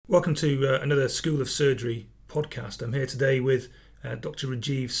Welcome to another School of Surgery podcast. I'm here today with Dr.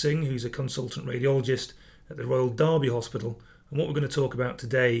 Rajiv Singh, who's a consultant radiologist at the Royal Derby Hospital. And what we're going to talk about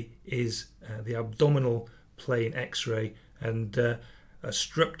today is the abdominal plane X-ray and a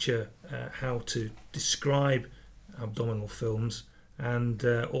structure, how to describe abdominal films, and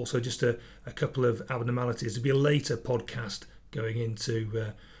also just a couple of abnormalities. There'll be a later podcast going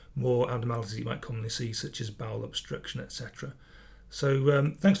into more abnormalities you might commonly see, such as bowel obstruction, etc.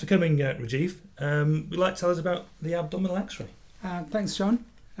 So thanks for coming, Rajiv. Would you like to tell us about the abdominal X-ray? Thanks, John.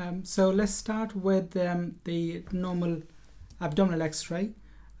 So let's start with the normal abdominal X-ray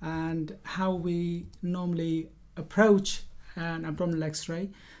and how we normally approach an abdominal X-ray.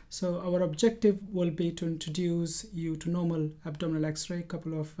 So our objective will be to introduce you to normal abdominal X-ray, a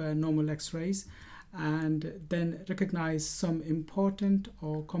couple of normal X-rays, and then recognize some important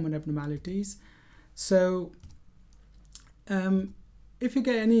or common abnormalities. So if you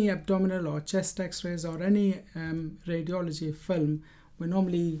get any abdominal or chest X-rays or any radiology film, we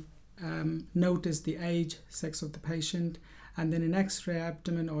normally notice the age, sex of the patient, and then in X-ray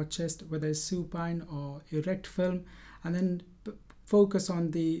abdomen or chest, whether it's supine or erect film, and then focus on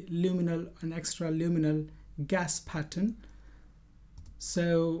the luminal and extraluminal gas pattern.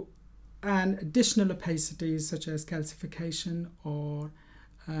 So, and additional opacities such as calcification or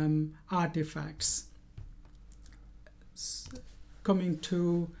artifacts. Coming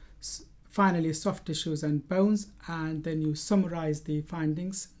to finally soft tissues and bones, and then you summarize the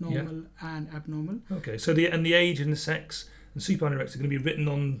findings, normal and abnormal. Okay, so the age and the sex and supine erect are going to be written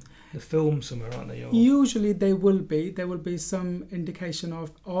on the film somewhere, aren't they? Or... Usually they will be. There will be some indication of,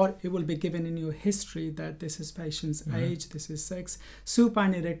 or it will be given in your history that this is patient's age, this is sex.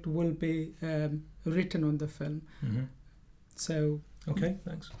 Supine erect will be written on the film. So okay,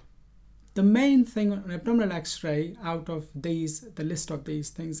 thanks. The main thing on abdominal X-ray out of these, the list of these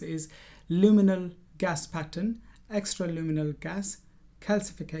things, is luminal gas pattern, extraluminal gas,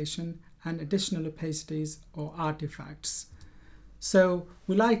 calcification, and additional opacities or artifacts. So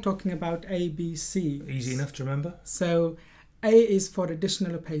we like talking about A, B, C. Easy enough to remember. So A is for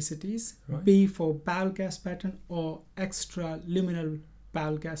additional opacities, right. B for bowel gas pattern or extraluminal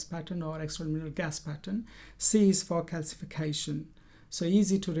bowel gas pattern or extraluminal gas pattern. C is for calcification. So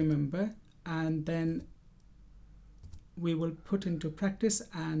easy to remember, and then we will put into practice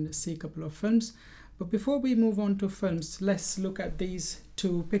and see a couple of films. But before we move on to films, let's look at these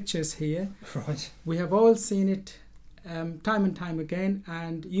two pictures here. Right. We have all seen it time and time again,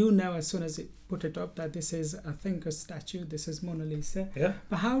 and you know as soon as it put it up that this is, I think, a statue. This is Mona Lisa. Yeah.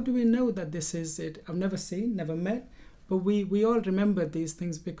 But how do we know that this is it? I've never seen, never met. But we all remember these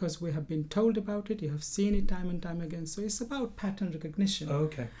things because we have been told about it. You have seen it time and time again. So it's about pattern recognition. Oh,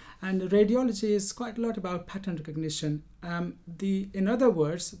 okay. And radiology is quite a lot about pattern recognition. In other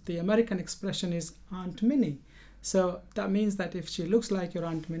words, the American expression is Aunt Minnie. So that means that if she looks like your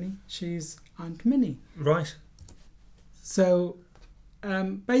Aunt Minnie, she's Aunt Minnie. Right. So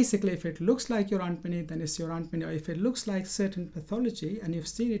basically, if it looks like your Aunt Minnie, then it's your Aunt Minnie. Or if it looks like certain pathology and you've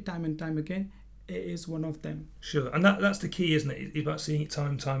seen it time and time again, it is one of them. Sure, and that's the key, isn't it? It's about seeing it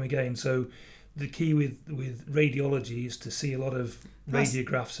time and time again. So the key with radiology is to see a lot of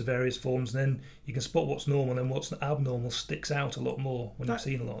radiographs of various forms, and then you can spot what's normal, and what's abnormal sticks out a lot more when you've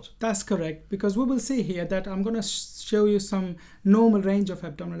seen a lot. That's correct, because we will see here that I'm going to show you some normal range of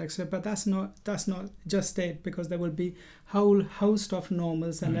abdominal X-ray, but that's not just it, because there will be whole host of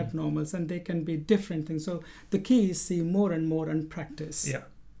normals and abnormals, and they can be different things. So the key is see more and more and practice. Yeah.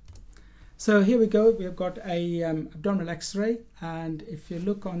 So here we go. We've got a abdominal X-ray, and if you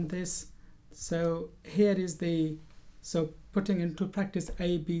look on this, so here is so putting into practice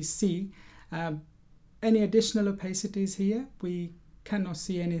A, B, C. Any additional opacities here? We cannot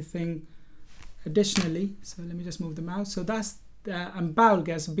see anything additionally. So let me just move the mouse. So that's bowel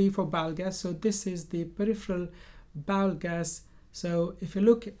gas, B for bowel gas. So this is the peripheral bowel gas. So if you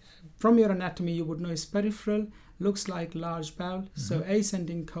look from your anatomy, you would know it's peripheral, looks like large bowel. So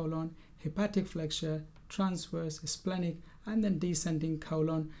ascending colon, hepatic flexure, transverse, splenic, and then descending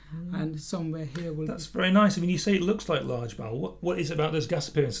colon, and somewhere here will... That's very nice. I mean, you say it looks like large bowel. What is it about those gas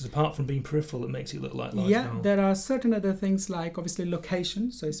appearances, apart from being peripheral, that makes it look like large bowel? Yeah, there are certain other things like, obviously,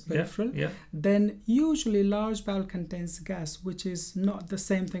 location, so it's peripheral. Yeah. Then, usually, large bowel contains gas, which is not the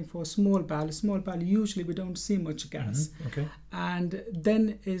same thing for small bowel. Small bowel, usually, we don't see much gas. Okay. And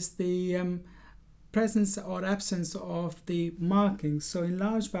then is the... presence or absence of the markings. So in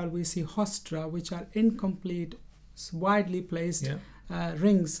large bowel we see hostra, which are incomplete, widely placed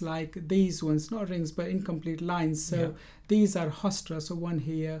rings like these ones, not rings but incomplete lines. So these are Hofstra, so one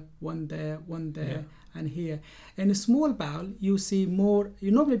here, one there, and here. In a small bowel, you see more,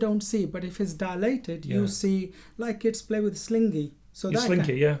 you normally don't see, but if it's dilated, you see like kids play with slingy. So that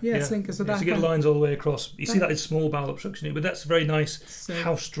slinky, slinky. So that you get lines all the way across. You see that in small bowel obstruction here, but that's a very nice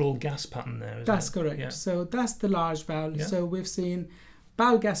haustral gas pattern there, isn't that's it? Correct. Yeah. So that's the large bowel. Yeah. So we've seen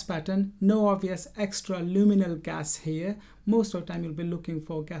bowel gas pattern, no obvious extra luminal gas here. Most of the time you'll be looking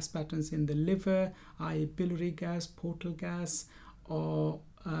for gas patterns in the liver, i.e. biliary gas, portal gas, or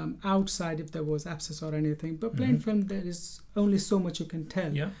outside if there was abscess or anything. But plain film, there is only so much you can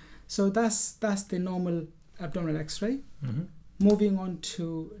tell. Yeah. So that's the normal abdominal X-ray. Moving on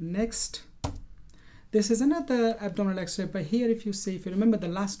to next. This is another abdominal X-ray, but here if you remember the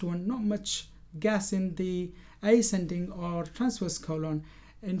last one, not much gas in the ascending or transverse colon.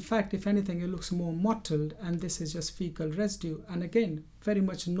 In fact, if anything, it looks more mottled, and this is just fecal residue, and again, very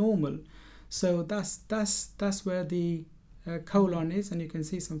much normal. So that's where the colon is, and you can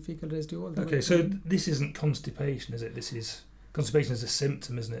see some fecal residue all the way. Okay, so this isn't constipation, is it? This is constipation is a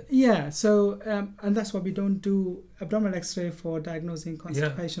symptom, isn't it? Yeah. So and that's why we don't do abdominal X-ray for diagnosing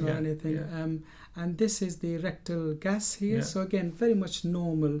constipation or anything. Yeah. And this is the rectal gas here. Yeah. So again, very much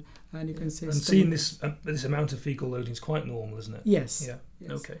normal, and you can see. And seeing this amount of fecal loading is quite normal, isn't it? Yes. Yeah.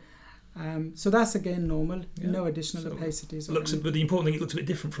 Yes. Okay. So that's again normal. Yeah. No additional opacities. But the important thing, it looks a bit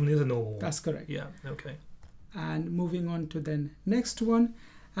different from the other normal one. That's correct. Yeah. Okay. And moving on to the next one.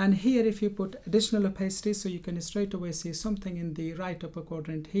 And here if you put additional opacity, so you can straight away see something in the right upper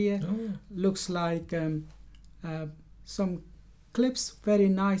quadrant here. Looks like some clips, very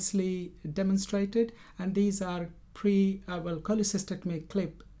nicely demonstrated, and these are cholecystectomy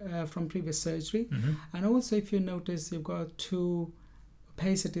clip from previous surgery. And also if you notice, you've got two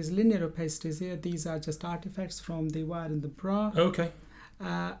opacities, linear opacities here. These are just artifacts from the wire in the bra. Okay.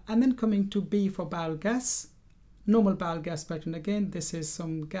 And then coming to B for bowel gas. Normal bowel gas pattern again. This is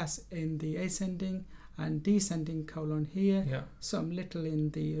some gas in the ascending and descending colon here. Yeah. Some little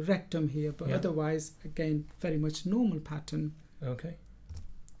in the rectum here, but otherwise, again, very much normal pattern. Okay.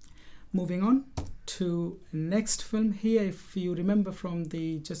 Moving on to next film here. If you remember from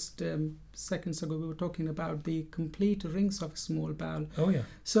the just seconds ago, we were talking about the complete rings of small bowel. Oh yeah.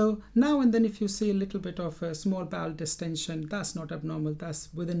 So now and then if you see a little bit of a small bowel distension, that's not abnormal, that's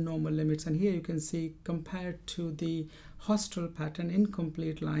within normal limits. And here you can see, compared to the Hofstra pattern,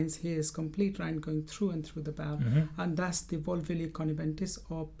 incomplete lines, here is complete line going through and through the bowel. And that's the volvuli conibentis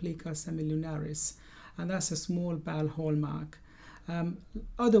or plica semilunaris. And that's a small bowel hallmark.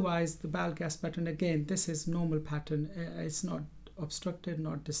 Otherwise, the bowel gas pattern, again, this is normal pattern. It's not obstructed,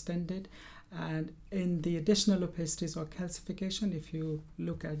 not distended. And in the additional opacities or calcification, if you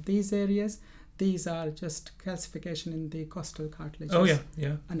look at these areas, these are just calcification in the costal cartilages. Oh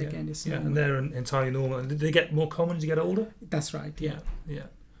yeah. And again, it's normal. And they're entirely normal. And did they get more common as you get older? That's right. Yeah.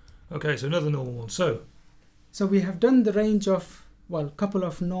 Okay, so another normal one. So we have done the range of couple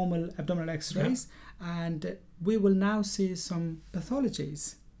of normal abdominal X-rays, and we will now see some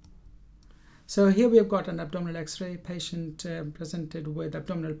pathologies. So here we have got an abdominal X-ray patient presented with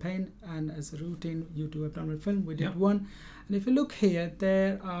abdominal pain, and as a routine you do abdominal film. We did one, and if you look here,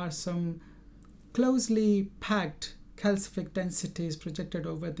 there are some closely packed calcific densities projected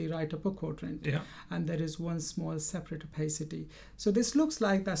over the right upper quadrant, and there is one small separate opacity. So this looks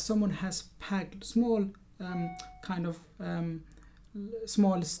like that someone has packed small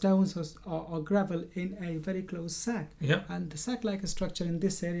small stones or gravel in a very close sac. And the sac-like structure in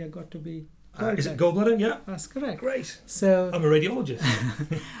this area got to be is it gallbladder? Yeah, that's correct. Great. So I'm a radiologist.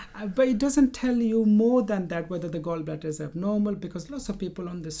 But it doesn't tell you more than that whether the gallbladder is abnormal, because lots of people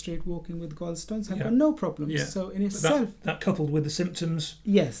on the street walking with gallstones have got no problems. So in itself, that coupled with the symptoms.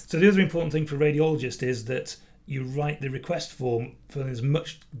 Yes. So the other important thing for a radiologist is that you write the request form for as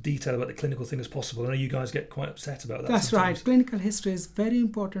much detail about the clinical thing as possible. I know you guys get quite upset about that. That's sometimes. Right. Clinical history is very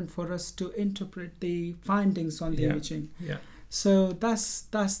important for us to interpret the findings on the imaging. Yeah. So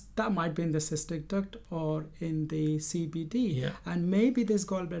that might be in the cystic duct or in the CBD. And maybe this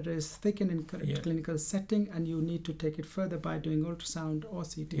gallbladder is thickened in correct clinical setting, and you need to take it further by doing ultrasound or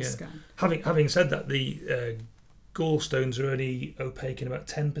CT scan. Having said that, the gallstones are only opaque in about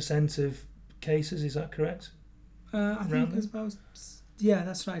 10% of cases. Is that correct? I think it's about,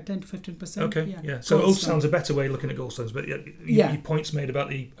 that's right, 10 to 15%. Okay, So ultrasound's a better way of looking at gallstones, but your point's made about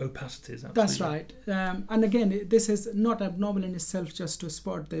the opacities. Absolutely. That's right. And again, this is not abnormal in itself just to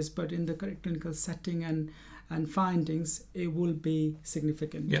spot this, but in the correct clinical setting and findings, it will be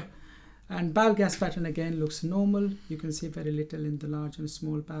significant. Yeah. And bowel gas pattern, again, looks normal. You can see very little in the large and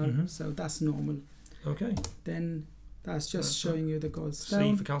small bowel, so that's normal. Okay. Then That's just showing you the C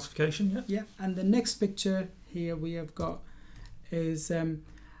gallstone. for calcification, yeah. Yeah, and the next picture here we have got is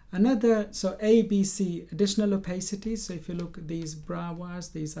another, so A, B, C, additional opacity. So if you look at these bras,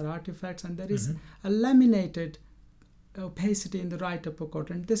 these are artifacts, and there is a laminated opacity in the right upper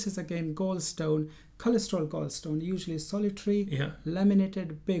quadrant. This is again gallstone, cholesterol gallstone, usually solitary,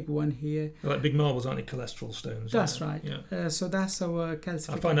 laminated, big one here. They're like big marbles, aren't they? Cholesterol stones. That's right. Yeah. So that's our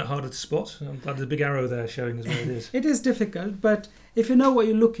calcification. I find that harder to spot. I'm glad there's a big arrow there showing us where it is. It is difficult, but if you know what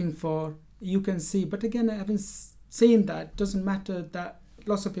you're looking for, you can see. But again, I haven't seen that. Doesn't matter that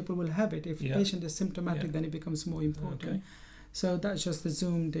lots of people will have it. If the patient is symptomatic, then it becomes more important. Okay. So that's just the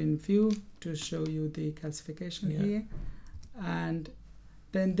zoomed in view to show you the calcification here. And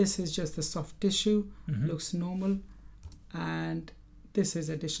then this is just the soft tissue, looks normal. And this is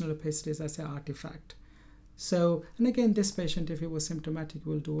additional opacity, as I say, artifact. So, and again, this patient, if he was symptomatic,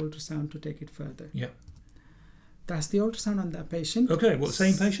 will do ultrasound to take it further. Yeah. That's the ultrasound on that patient. Okay, well,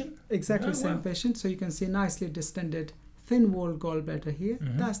 same patient? Exactly, same patient. So you can see nicely distended thin wall gallbladder here.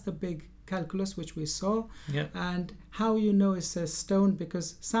 That's the big calculus which we saw. And how you know it's a stone,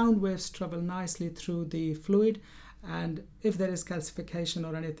 because sound waves travel nicely through the fluid, and if there is calcification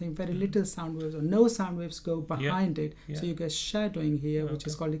or anything, very little sound waves or no sound waves go behind it. So you get shadowing here, which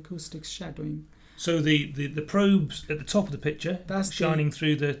is called acoustic shadowing. So the probes at the top of the picture, that's shining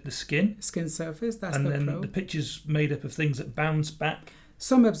through the skin surface, that's and the then probe. the picture's made up of things that bounce back.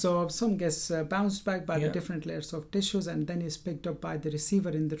 Some absorb, some gets bounced back by the different layers of tissues, and then is picked up by the receiver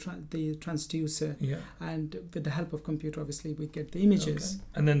in the transducer. And with the help of computer, obviously, we get the images.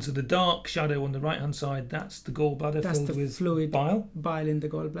 And then so the dark shadow on the right-hand side, that's the gallbladder filled with fluid, bile in the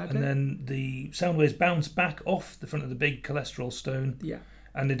gallbladder. And then the sound waves bounce back off the front of the big cholesterol stone.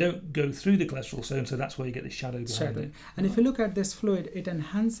 And they don't go through the cholesterol stone, so that's where you get the shadow behind it. And if you look at this fluid, it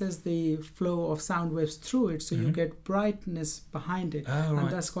enhances the flow of sound waves through it, so you get brightness behind it. And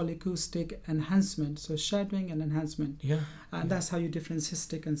that's called acoustic enhancement, so shadowing and enhancement. And that's how you differentiate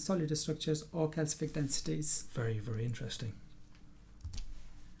cystic and solid structures or calcific densities. Very, very interesting.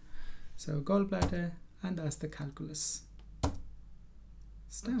 So gallbladder, and that's the calculus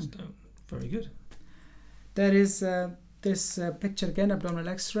stone. Very good. There is this picture again, abdominal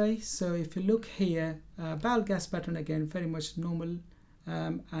x-ray. So if you look here, bowel gas pattern again, very much normal.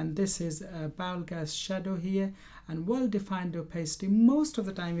 And this is a bowel gas shadow here, and well-defined opacity. Most of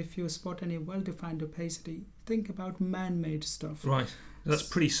the time, if you spot any well-defined opacity, think about man-made stuff. Right. That's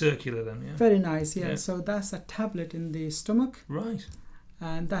pretty circular then, yeah. Very nice, yeah. So that's a tablet in the stomach. Right.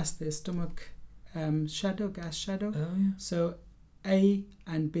 And that's the stomach shadow, gas shadow. Oh, yeah. So A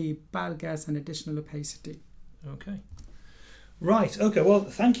and B, bowel gas and additional opacity. Okay. Right. Okay. Well,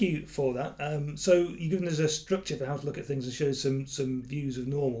 thank you for that. So you've given us a structure for how to look at things and show some views of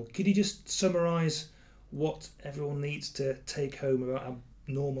normal. Could you just summarise what everyone needs to take home about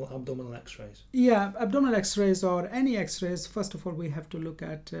normal abdominal X-rays? Yeah, abdominal X-rays or any X-rays. First of all, we have to look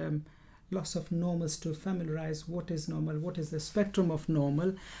at lots of normals to familiarise what is normal, what is the spectrum of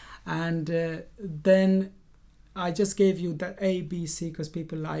normal, and then I just gave you the ABC because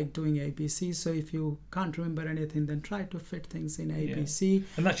people like doing ABC. So if you can't remember anything, then try to fit things in ABC.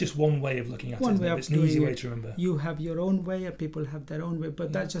 And that's just one way of looking at it. It's an easy way to remember. You have your own way, and people have their own way.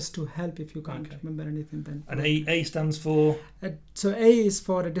 But that's just to help if you can't remember anything. Then. And A stands for? So A is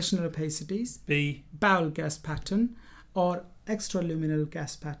for additional opacities. B? Bowel gas pattern or extraluminal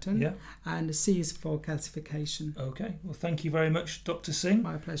gas pattern. And C is for calcification. Okay. Well, thank you very much, Dr. Singh.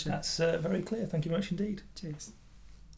 My pleasure. That's very clear. Thank you very much indeed. Cheers.